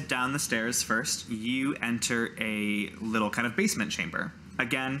 you head down the stairs first. You enter a little kind of basement chamber.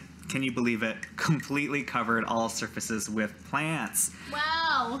 Again, can you believe it? Completely covered all surfaces with plants.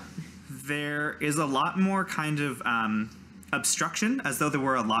 Wow. There is a lot more kind of obstruction, as though there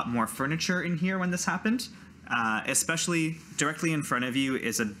were a lot more furniture in here when this happened. Especially directly in front of you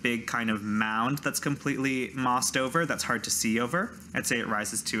is a big kind of mound that's completely mossed over, that's hard to see over. I'd say it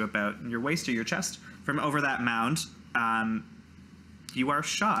rises to about your waist or your chest. From over that mound, you are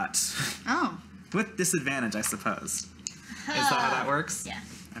shot. Oh. With disadvantage, I suppose. Is that how that works? Yeah.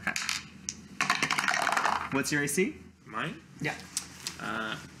 Okay. What's your AC? Mine? Yeah.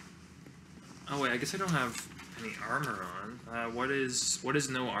 Oh wait, I guess I don't have any armor on. What is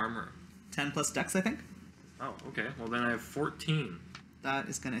no armor? 10 plus dex, I think. Oh, okay. Well then I have 14. That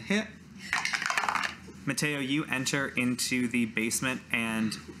is going to hit. Mateo, you enter into the basement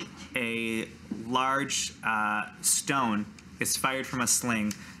and a large stone is fired from a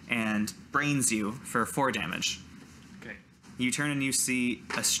sling and brains you for 4 damage. Okay. You turn and you see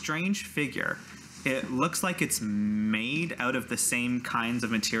a strange figure. It looks like it's made out of the same kinds of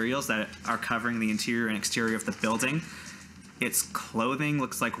materials that are covering the interior and exterior of the building. Its clothing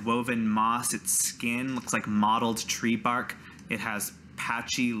looks like woven moss. Its skin looks like mottled tree bark. It has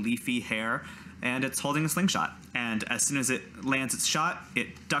patchy, leafy hair, and it's holding a slingshot. And as soon as it lands its shot,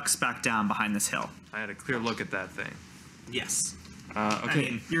 it ducks back down behind this hill. I had a clear look at that thing. Yes. Okay. I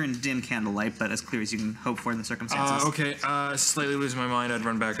mean, you're in dim candlelight, but as clear as you can hope for in the circumstances. Okay. Slightly losing my mind, I'd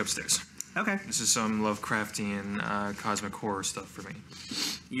run back upstairs. Okay. This is some Lovecraftian cosmic horror stuff for me.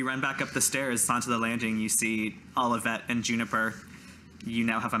 You run back up the stairs onto the landing. You see Olivet and Juniper. You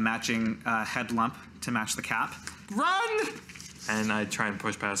now have a matching head lump to match the cap. Run! And I try and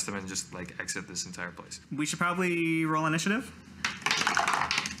push past them and just like exit this entire place. We should probably roll initiative.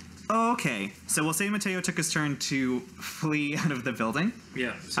 Okay, so we'll say Mateo took his turn to flee out of the building.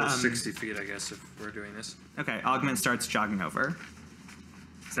 Yeah, so 60 feet, I guess, if we're doing this. Okay, Augment starts jogging over.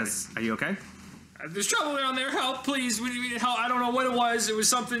 Says, "Are you okay?" There's trouble down there. Help, please. Help. I don't know what it was. It was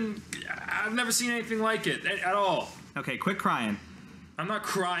something. I've never seen anything like it at all. Okay, quit crying. I'm not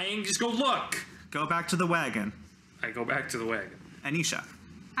crying. Just go look. Go back to the wagon. I go back to the wagon. Anisha,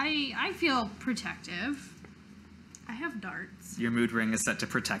 I feel protective. I have darts. your mood ring is set to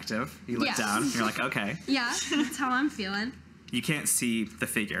protective. You look Yes. down. You're like, okay. Yeah, that's how I'm feeling. You can't see the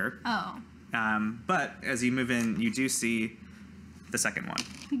figure, Oh, but as you move in, you do see the second one.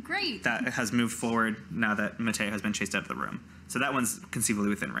 great. That has moved forward now that Mateo has been chased out of the room. So that one's conceivably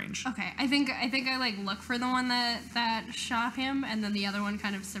within range. Okay, I think I like look for the one that shot him, and then the other one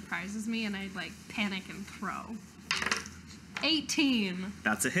kind of surprises me, and I like panic and throw. 18.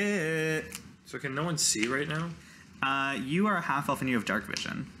 That's a hit. So can no one see right now? You are a half elf and you have dark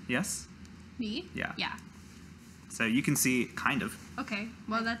vision. Yes? Me? Yeah. Yeah. So you can see kind of. Okay.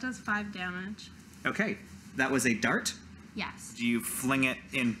 Well, that does 5 damage. Okay. That was a dart. Yes. You fling it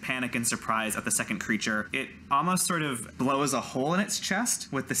in panic and surprise at the second creature. It almost sort of blows a hole in its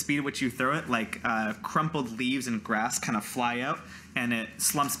chest with the speed at which you throw it, like crumpled leaves and grass kind of fly out, and it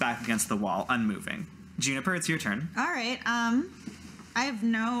slumps back against the wall, unmoving. Juniper, it's your turn. All right. I have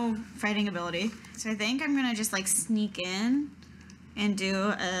no fighting ability, so I think I'm gonna just like sneak in and do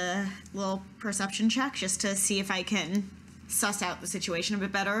a little perception check just to see if I can suss out the situation a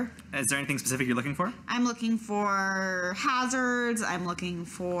bit better. Is there anything specific you're looking for? I'm looking for hazards. I'm looking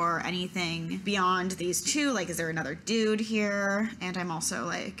for anything beyond these two. Like, is there another dude here? And I'm also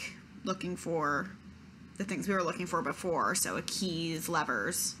like looking for the things we were looking for before. So keys,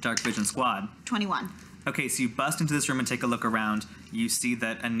 levers. Dark Vision Squad. 21. Okay, so you bust into this room and take a look around. You see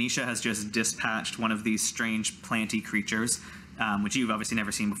that Anisha has just dispatched one of these strange planty creatures, which you've obviously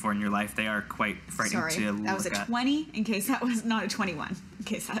never seen before in your life. They are quite frightening Sorry, to look that was a at. 20 in case that was not a 21. In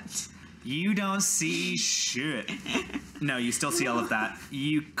case that... You don't see shit. No, you still see all of that.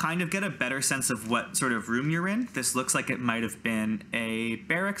 You kind of get a better sense of what sort of room you're in. This looks like it might have been a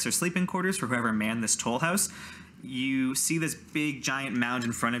barracks or sleeping quarters for whoever manned this toll house. You see this big giant mound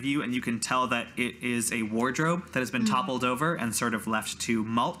in front of you, and you can tell that it is a wardrobe that has been toppled over and sort of left to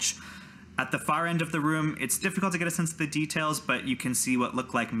mulch. At the far end of the room, it's difficult to get a sense of the details, but you can see what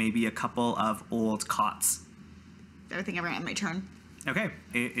look like maybe a couple of old cots. I think I ran my turn. Okay,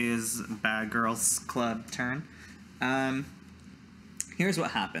 it is Bad Girls Club turn. Here's what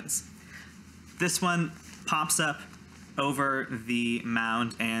happens. This one pops up over the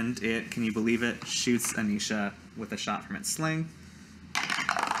mound, and it, can you believe it, shoots Anisha with a shot from its sling.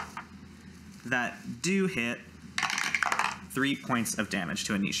 That do hit 3 points of damage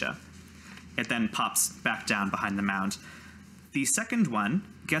to Anisha. It then pops back down behind the mound. The second one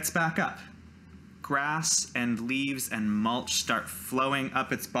gets back up. Grass and leaves and mulch start flowing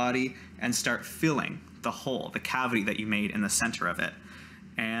up its body and start filling the hole, the cavity that you made in the center of it.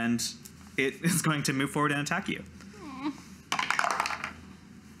 And it is going to move forward and attack you.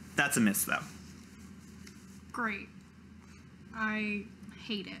 That's a miss, though. Great. I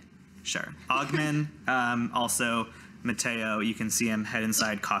hate it. Sure. Ogman, also Mateo, you can see him head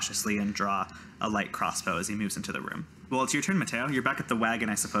inside cautiously and draw a light crossbow as he moves into the room. Well, it's your turn, Mateo. You're back at the wagon,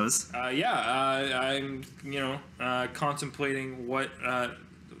 I suppose. I'm, contemplating what I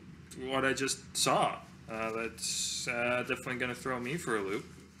just saw. That's definitely going to throw me for a loop.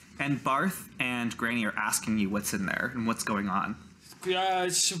 And Barth and Granny are asking you what's in there and what's going on.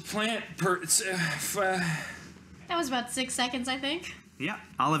 It's a plant. That was about 6 seconds, I think. Yeah,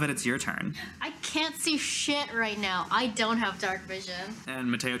 Olivet, it's your turn. I can't see shit right now. I don't have dark vision. And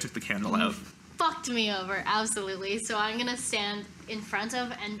Mateo took the candle out. Fucked me over, absolutely. So I'm gonna stand in front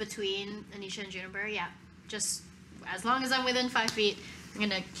of and between Anisha and Juniper. Yeah, just as long as I'm within 5 feet, I'm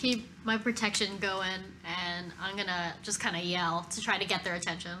gonna keep my protection going, and I'm gonna just kind of yell to try to get their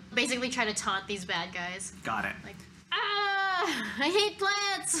attention. Basically, try to taunt these bad guys. Got it. Like, I hate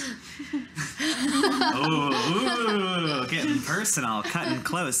plants. Ooh, getting personal, cutting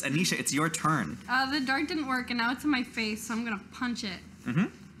close. Anisha, it's your turn. The dart didn't work, and now it's in my face, so I'm gonna punch it. Mm-hmm.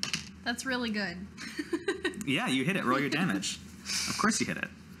 That's really good. Yeah, you hit it. Roll your damage. Of course you hit it.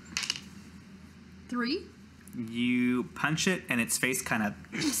 3? You punch it, and its face kind of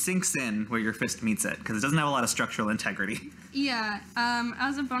sinks in where your fist meets it, because it doesn't have a lot of structural integrity. Yeah,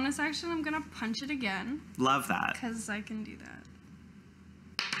 as a bonus action, I'm gonna punch it again. Love that. Because I can do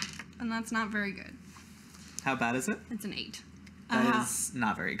that. And that's not very good. How bad is it? It's an 8. That is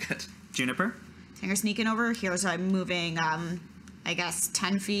not very good. Juniper? So you're sneaking over here, so I'm moving, I guess,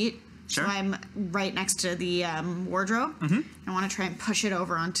 10 feet. Sure. So I'm right next to the wardrobe. Mm-hmm. I want to try and push it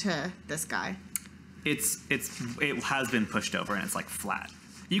over onto this guy. It has been pushed over, and it's, like, flat.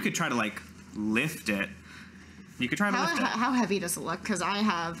 You could try to, like, lift it. You could try to lift it. How heavy does it look? Because I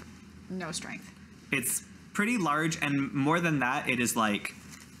have no strength. It's pretty large, and more than that, it is, like,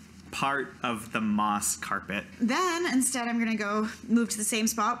 part of the moss carpet. Then, instead, I'm going to go move to the same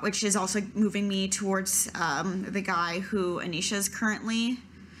spot, which is also moving me towards the guy who Anisha's currently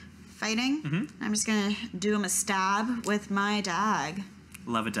fighting. Mm-hmm. I'm just going to do him a stab with my dag.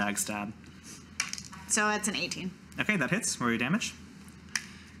 Love a dag stab. So it's an 18. Okay, that hits. Roll your damage.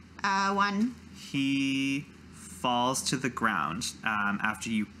 1. He falls to the ground after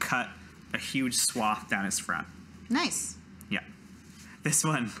you cut a huge swath down his front. Nice. Yeah. This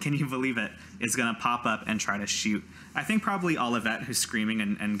one, can you believe it, is going to pop up and try to shoot. I think probably Olivet, who's screaming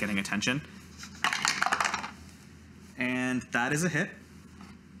and getting attention. And that is a hit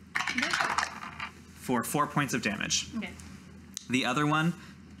for 4 points of damage. Okay. The other one,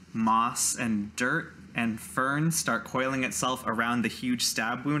 moss and dirt and fern start coiling itself around the huge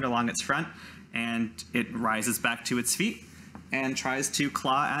stab wound along its front, and it rises back to its feet and tries to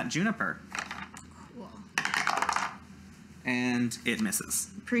claw at Juniper. Cool. And it misses.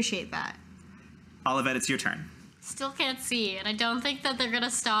 Appreciate that. Olivet, it's your turn. Still can't see, and I don't think that they're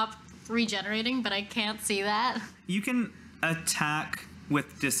gonna stop regenerating, but I can't see that. You can attack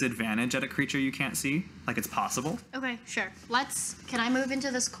with disadvantage at a creature you can't see. Like, it's possible. Okay, sure. Can I move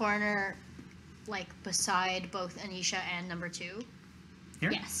into this corner, like, beside both Anisha and number 2?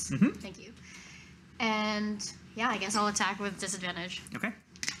 Here? Yes. Mm-hmm. Thank you. And, yeah, I guess I'll attack with disadvantage. Okay.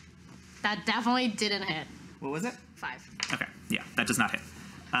 That definitely didn't hit. What was it? 5. Okay. Yeah, that does not hit.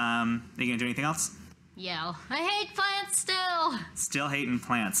 Are you going to do anything else? Yell. I hate plants still! Still hating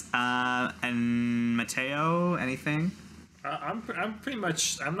plants. And Mateo, anything? I'm pretty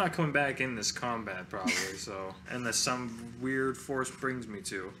much. I'm not coming back in this combat probably. So unless some weird force brings me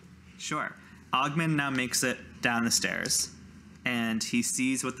to. Sure. Ogman now makes it down the stairs, and he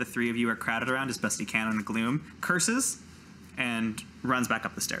sees what the three of you are crowded around as best he can in the gloom, curses, and runs back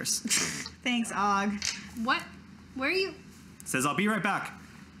up the stairs. Thanks, Og. What? Where are you? Says, I'll be right back.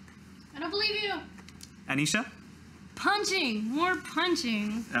 I don't believe you. Anisha? Punching. More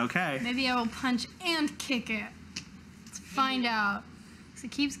punching. Okay. Maybe I will punch and kick it. Let's find out. 'Cause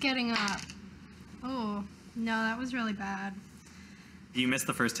it keeps getting up. Oh, no, that was really bad. You missed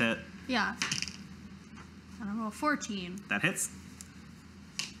the first hit. Yeah. I don't know, 14. That hits.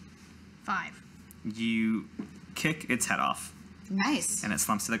 5. You kick its head off, Nice. and it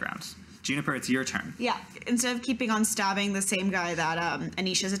slumps to the ground. Juniper, it's your turn. Yeah, instead of keeping on stabbing the same guy that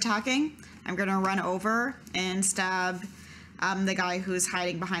Anisha's attacking, I'm going to run over and stab the guy who's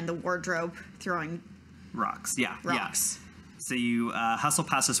hiding behind the wardrobe, throwing Rocks. Yeah. rocks. Yeah. So you hustle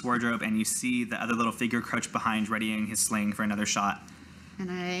past this wardrobe, and you see the other little figure crouched behind, readying his sling for another shot. And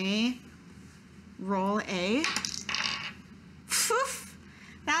I roll a... Poof!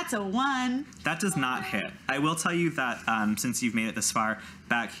 That's a 1. That does not hit. I will tell you that since you've made it this far,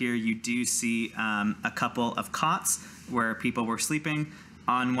 back here you do see a couple of cots where people were sleeping.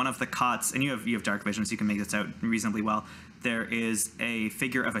 On one of the cots, and you have dark vision, so you can make this out reasonably well. There is a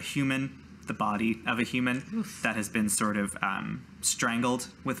figure of a human, the body of a human, that has been sort of strangled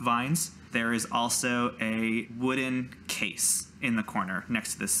with vines. There is also a wooden case in the corner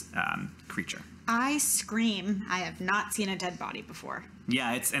next to this creature. I scream. I have not seen a dead body before.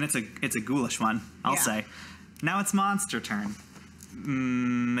 Yeah, it's a ghoulish one, I'll say. Now it's monster turn.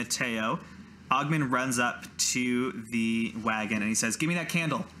 Mateo. Ogman runs up to the wagon and he says, "Give me that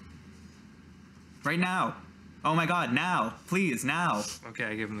candle. Right now. Oh my god, now. Please, now." Okay,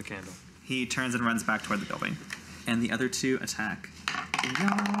 I give him the candle. He turns and runs back toward the building. And the other two attack.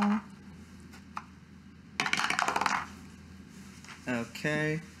 Y'all.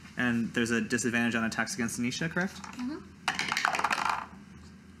 Okay. And there's a disadvantage on attacks against Anisha, correct? Mm-hmm.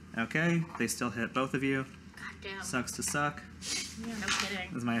 Okay, they still hit both of you. God damn. Sucks to suck. Yeah, no kidding.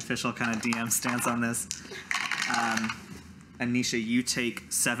 This is my official kind of DM stance on this. Anisha, you take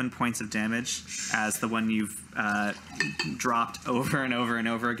 7 points of damage as the one you've dropped over and over and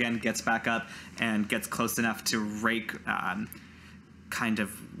over again gets back up and gets close enough to rake kind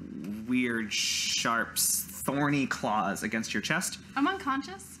of weird, sharp, thorny claws against your chest. I'm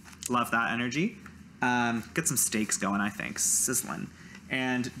unconscious. Love that energy. Get some stakes going, I think. Sizzling.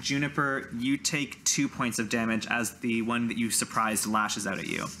 And Juniper, you take 2 points of damage as the one that you surprised lashes out at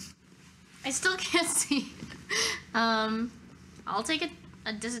you. I still can't see. I'll take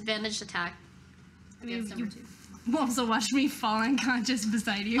a disadvantaged attack. I mean, Against number you 2. also watched me fall unconscious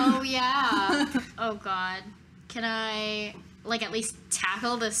beside you. Oh, yeah. Oh, God. Can I, like, at least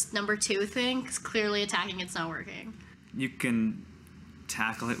tackle this number 2 thing? Because clearly attacking it's not working. You can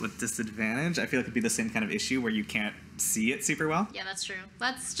tackle it with disadvantage. I feel like it'd be the same kind of issue where you can't see it super well. Yeah, that's true.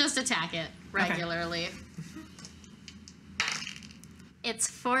 Let's just attack it regularly. It's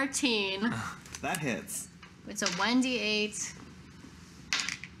 14. That hits. It's a 1d8.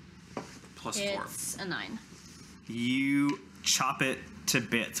 Plus 4. It's a 9. You chop it to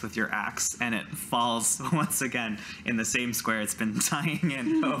bits with your axe, and it falls once again in the same square it's been tying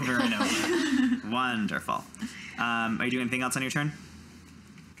in over and over. Wonderful. Are you doing anything else on your turn?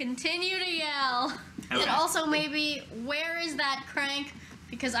 Continue to yell. Okay. And also maybe, where is that crank?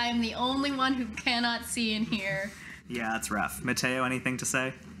 Because I am the only one who cannot see in here. Yeah, that's rough. Mateo, anything to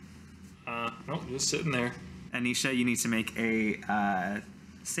say? Nope, just sitting there. Anisha, you need to make a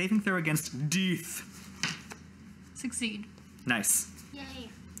saving throw against death. Succeed. Nice. Yay.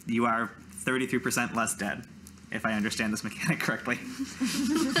 You are 33% less dead, if I understand this mechanic correctly.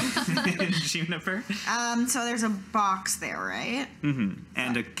 Juniper? So there's a box there, right? Mm-hmm.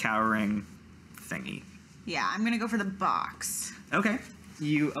 And a cowering thingy. Yeah, I'm gonna go for the box. Okay.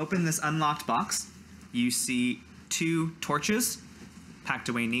 You open this unlocked box. You see 2 torches packed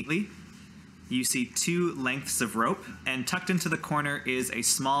away neatly. You see 2 lengths of rope, and tucked into the corner is a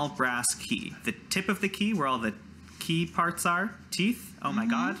small brass key. The tip of the key, where all the key parts are, teeth, oh my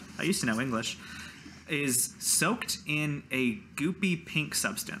god, I used to know English, is soaked in a goopy pink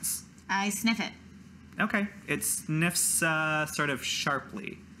substance. I sniff it. Okay. It sniffs sort of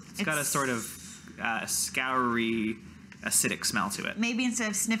sharply. It's got a sort of scoury, acidic smell to it. Maybe instead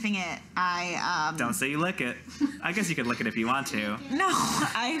of sniffing it, I Don't say you lick it. I guess you could lick it if you want to. No,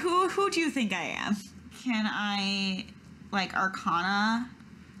 who do you think I am? Can I like Arcana?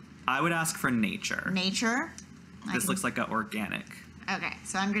 I would ask for nature. Nature? This looks like an organic. Okay,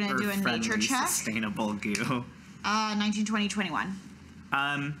 so I'm gonna do a nature earth-friendly, check. Sustainable goo. 19, 20, 21.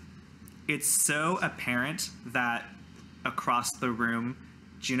 It's so apparent that across the room,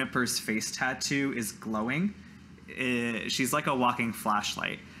 Juniper's face tattoo is glowing. She's like a walking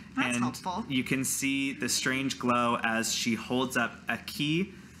flashlight. That's and helpful. You can see the strange glow as she holds up a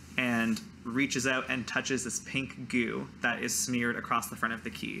key and reaches out and touches this pink goo that is smeared across the front of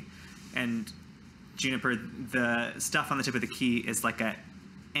the key. And Juniper, the stuff on the tip of the key is like a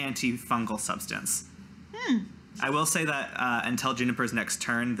antifungal substance. I will say that until Juniper's next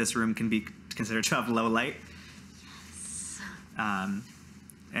turn, this room can be considered to have low light.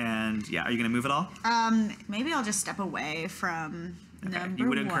 And yeah, are you going to move at all? Maybe I'll just step away from number You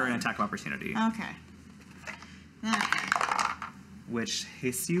would incur an 1. attack of opportunity, Okay. which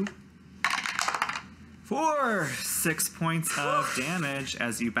hits you for 6 points of damage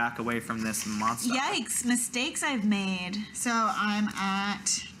as you back away from this monster. Yikes, mistakes I've made. So I'm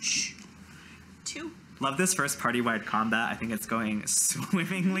at 2. Love this first party-wide combat. I think it's going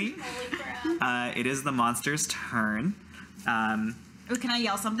swimmingly. Holy crap. It is the monster's turn. Oh, can I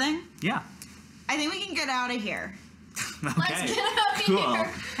yell something? Yeah. I think we can get out of here. Okay. Let's get out of Cool.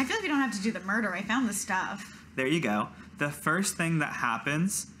 here. I feel like we don't have to do the murder. I found the stuff. There you go. The first thing that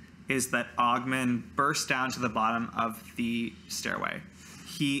happens is that Ogman bursts down to the bottom of the stairway.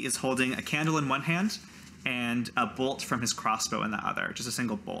 He is holding a candle in one hand and a bolt from his crossbow in the other, just a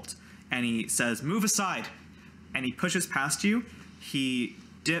single bolt. And he says, "Move aside." And he pushes past you. He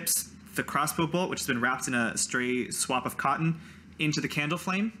dips the crossbow bolt, which has been wrapped in a stray swap of cotton, into the candle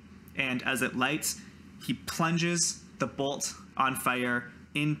flame. And as it lights, he plunges the bolt on fire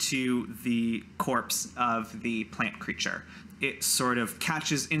into the corpse of the plant creature. It sort of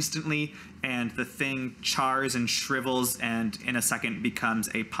catches instantly, and the thing chars and shrivels, and in a second becomes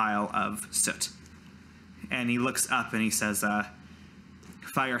a pile of soot. And he looks up and he says,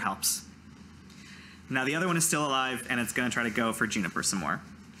 "Fire helps." Now the other one is still alive, and it's going to try to go for Juniper some more.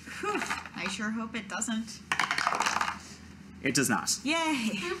 Whew, I sure hope it doesn't. It does not.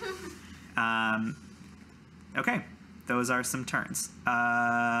 Yay! Okay, those are some turns.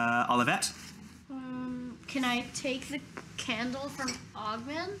 Olivette? Can I take the candle from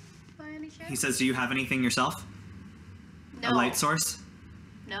Ogman by any chance? He says, "Do you have anything yourself? No. A light source?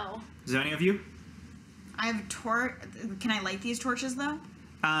 No. Is there any of you?" I have Can I light these torches though?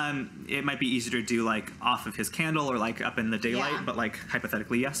 It might be easier to do like off of his candle or like up in the daylight, Yeah. but like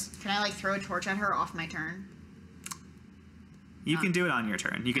hypothetically, yes. Can I like throw a torch at her off my turn? You can do it on your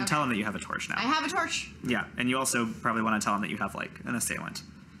turn. You can tell him that you have a torch now. I have a torch. Yeah, and you also probably want to tell him that you have like an assailant.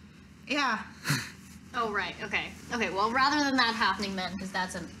 Yeah. Oh, right. Okay. Okay, well, rather than that happening then, because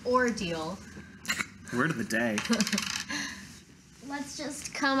that's an ordeal, Word of the day. let's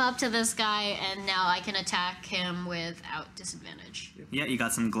just come up to this guy, and now I can attack him without disadvantage. Yeah, you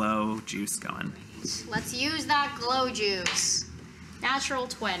got some glow juice going. Let's use that glow juice. Natural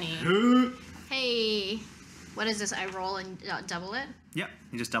 20. Hey. What is this? I roll and double it? Yep,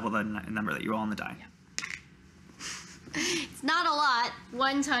 you just double the number that you roll on the die. It's not a lot.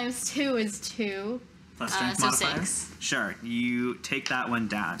 1 times 2 is 2. Plus strength so modifier? 6. Sure, you take that one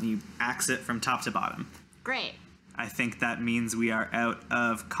down. You axe it from top to bottom. Great. I think that means we are out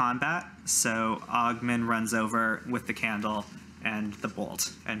of combat, so Ogman runs over with the candle and the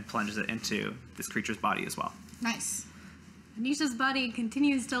bolt and plunges it into this creature's body as well. Nice. Anisha's body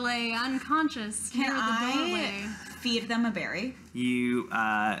continues to lay unconscious near Can the doorway. I feed them a berry? You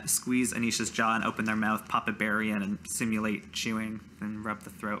squeeze Anisha's jaw and open their mouth, pop a berry in, and simulate chewing, and rub the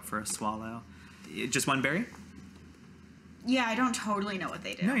throat for a swallow. Just one berry? Yeah, I don't totally know what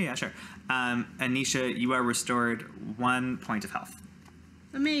they do. No, yeah, sure. Anisha, you are restored 1 point of health.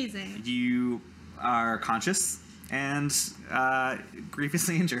 Amazing. You are conscious and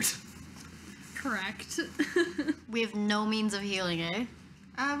grievously injured. Correct. We have no means of healing, eh?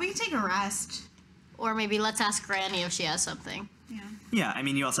 We can take a rest. Or maybe let's ask Granny if she has something. Yeah. Yeah, I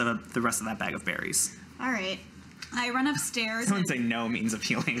mean, you also have the rest of that bag of berries. All right. I run upstairs. I wouldn't say no means of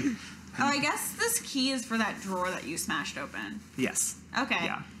healing. Oh, I guess this key is for that drawer that you smashed open. Yes. Okay.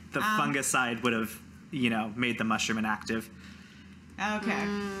 Yeah. The fungicide would have, made the mushroom inactive. Okay.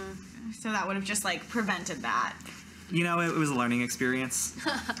 So that would have just like prevented that. It was a learning experience.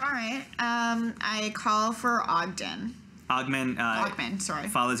 All right. I call for Ogden. Ogman Sorry.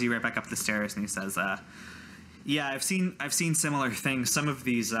 follows you right back up the stairs, and he says, "Yeah, I've seen similar things. Some of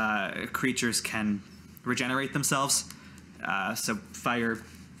these creatures can regenerate themselves. So fire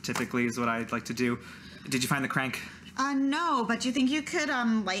typically is what I'd like to do. Did you find the crank?" No, but do you think you could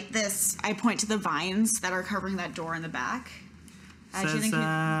light this? I point to the vines that are covering that door in the back. Do you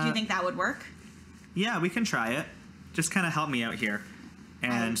think that would work? Yeah, we can try it. Just kind of help me out here.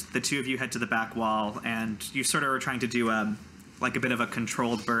 And the two of you head to the back wall, and you sort of are trying to do like a bit of a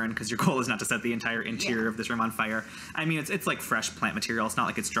controlled burn, because your goal is not to set the entire interior of this room on fire. I mean, it's like fresh plant material. It's not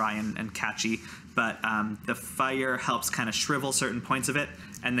like it's dry and catchy, but the fire helps kind of shrivel certain points of it,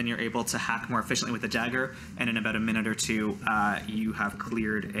 and then you're able to hack more efficiently with the dagger, and in about a minute or two, you have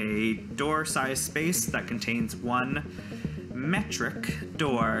cleared a door-sized space that contains 1 metric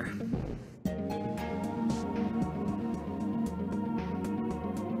door.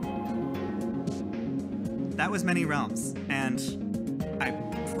 That was Many Realms, and I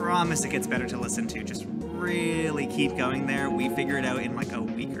promise it gets better to listen to. Just really keep going there. We figure it out in like a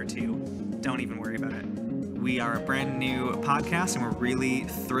week or 2. Don't even worry about it. We are a brand new podcast, and we're really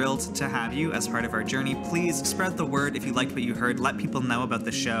thrilled to have you as part of our journey. Please spread the word if you liked what you heard. Let people know about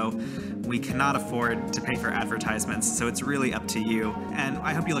the show. We cannot afford to pay for advertisements, so it's really up to you. And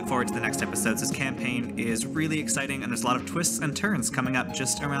I hope you look forward to the next episodes. This campaign is really exciting, and there's a lot of twists and turns coming up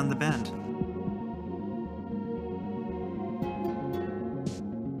just around the bend.